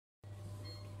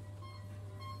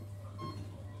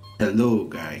Hello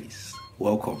guys,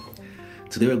 welcome.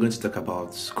 Today we're going to talk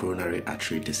about coronary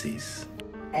artery disease.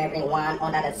 Everyone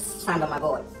under the sound of my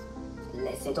voice,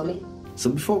 listen to me.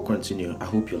 So before we continue, I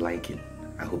hope you're liking,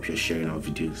 I hope you're sharing our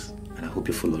videos, and I hope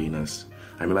you're following us.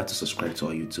 And remember to subscribe to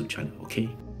our YouTube channel, okay?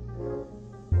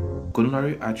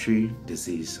 Coronary artery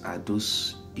disease are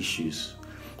those issues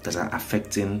that are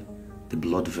affecting the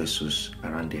blood vessels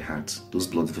around the heart. Those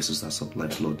blood vessels that supply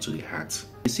blood to the heart.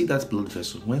 You see that blood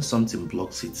vessel, when something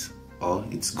blocks it or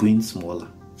it's going smaller,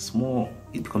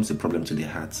 it becomes a problem to the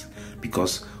heart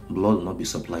because blood will not be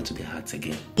supplied to the heart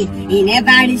again. It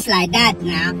never is like that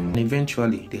now. And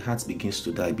eventually the heart begins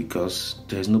to die because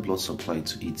there is no blood supply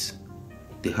to it.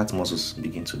 The heart muscles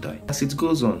begin to die. As it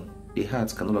goes on, the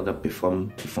heart can no longer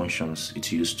perform the functions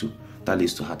it used to. That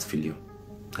leads to heart failure.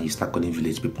 And you start calling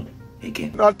village people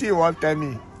again. Nothing you want tell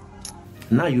me.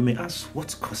 Now you may ask,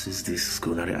 what causes this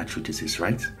coronary artery disease,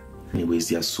 right? Anyways,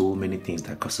 there are so many things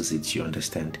that causes it, you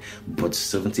understand. But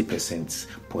 70%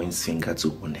 points finger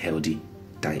to unhealthy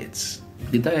diets.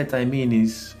 The diet I mean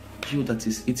is you that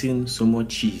is eating so much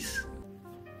cheese,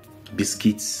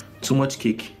 biscuits, too much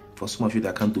cake. For some of you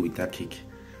that can't do without cake,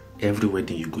 every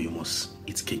wedding you go, you must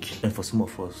eat cake. And for some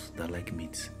of us that like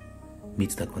meat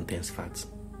that contains fat.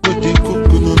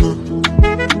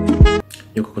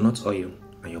 Your coconut oil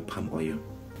and your palm oil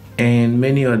and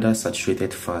many other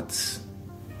saturated fats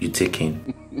you take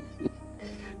in.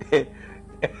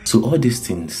 So all these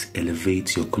things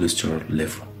elevate your cholesterol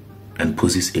level and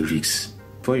poses a risk.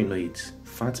 Before you know it,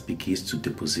 fat begins to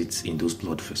deposit in those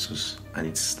blood vessels and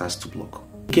it starts to block.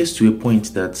 It gets to a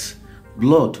point that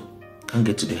blood can't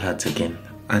get to the heart again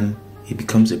and it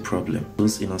becomes a problem.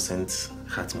 Those innocent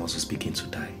heart muscles begin to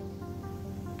die.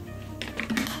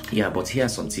 Yeah, but here are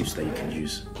some tips that you can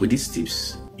use. With these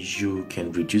tips, you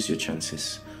can reduce your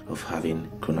chances of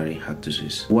having coronary heart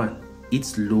disease. 1.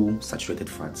 Eat low saturated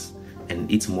fats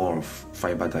and eat more of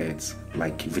fiber diets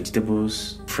like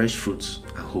vegetables, fresh fruits,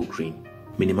 and whole grain.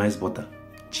 Minimize butter,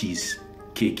 cheese,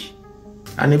 cake,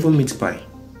 and even meat pie.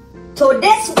 So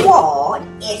this word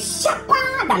is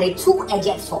sharper than a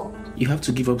two-edged sword. You have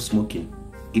to give up smoking.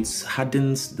 It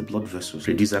hardens the blood vessels.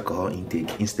 Reduce alcohol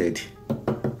intake. Instead,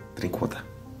 drink water.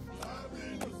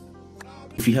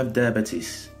 If you have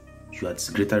diabetes, you are at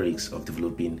greater risk of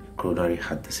developing coronary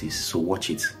heart disease. So watch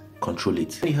it, control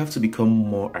it. You have to become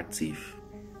more active.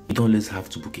 You don't always have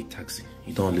to book a taxi.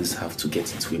 You don't always have to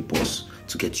get into a bus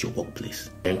to get to your workplace.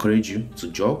 I encourage you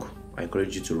to jog. I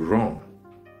encourage you to run.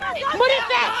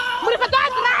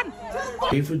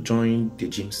 Even join the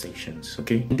gym sections,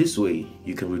 okay? In this way,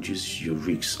 you can reduce your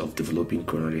risks of developing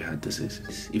coronary heart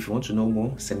disease. If you want to know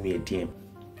more, send me a DM.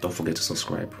 Don't forget to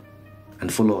subscribe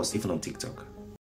and follow us even on TikTok.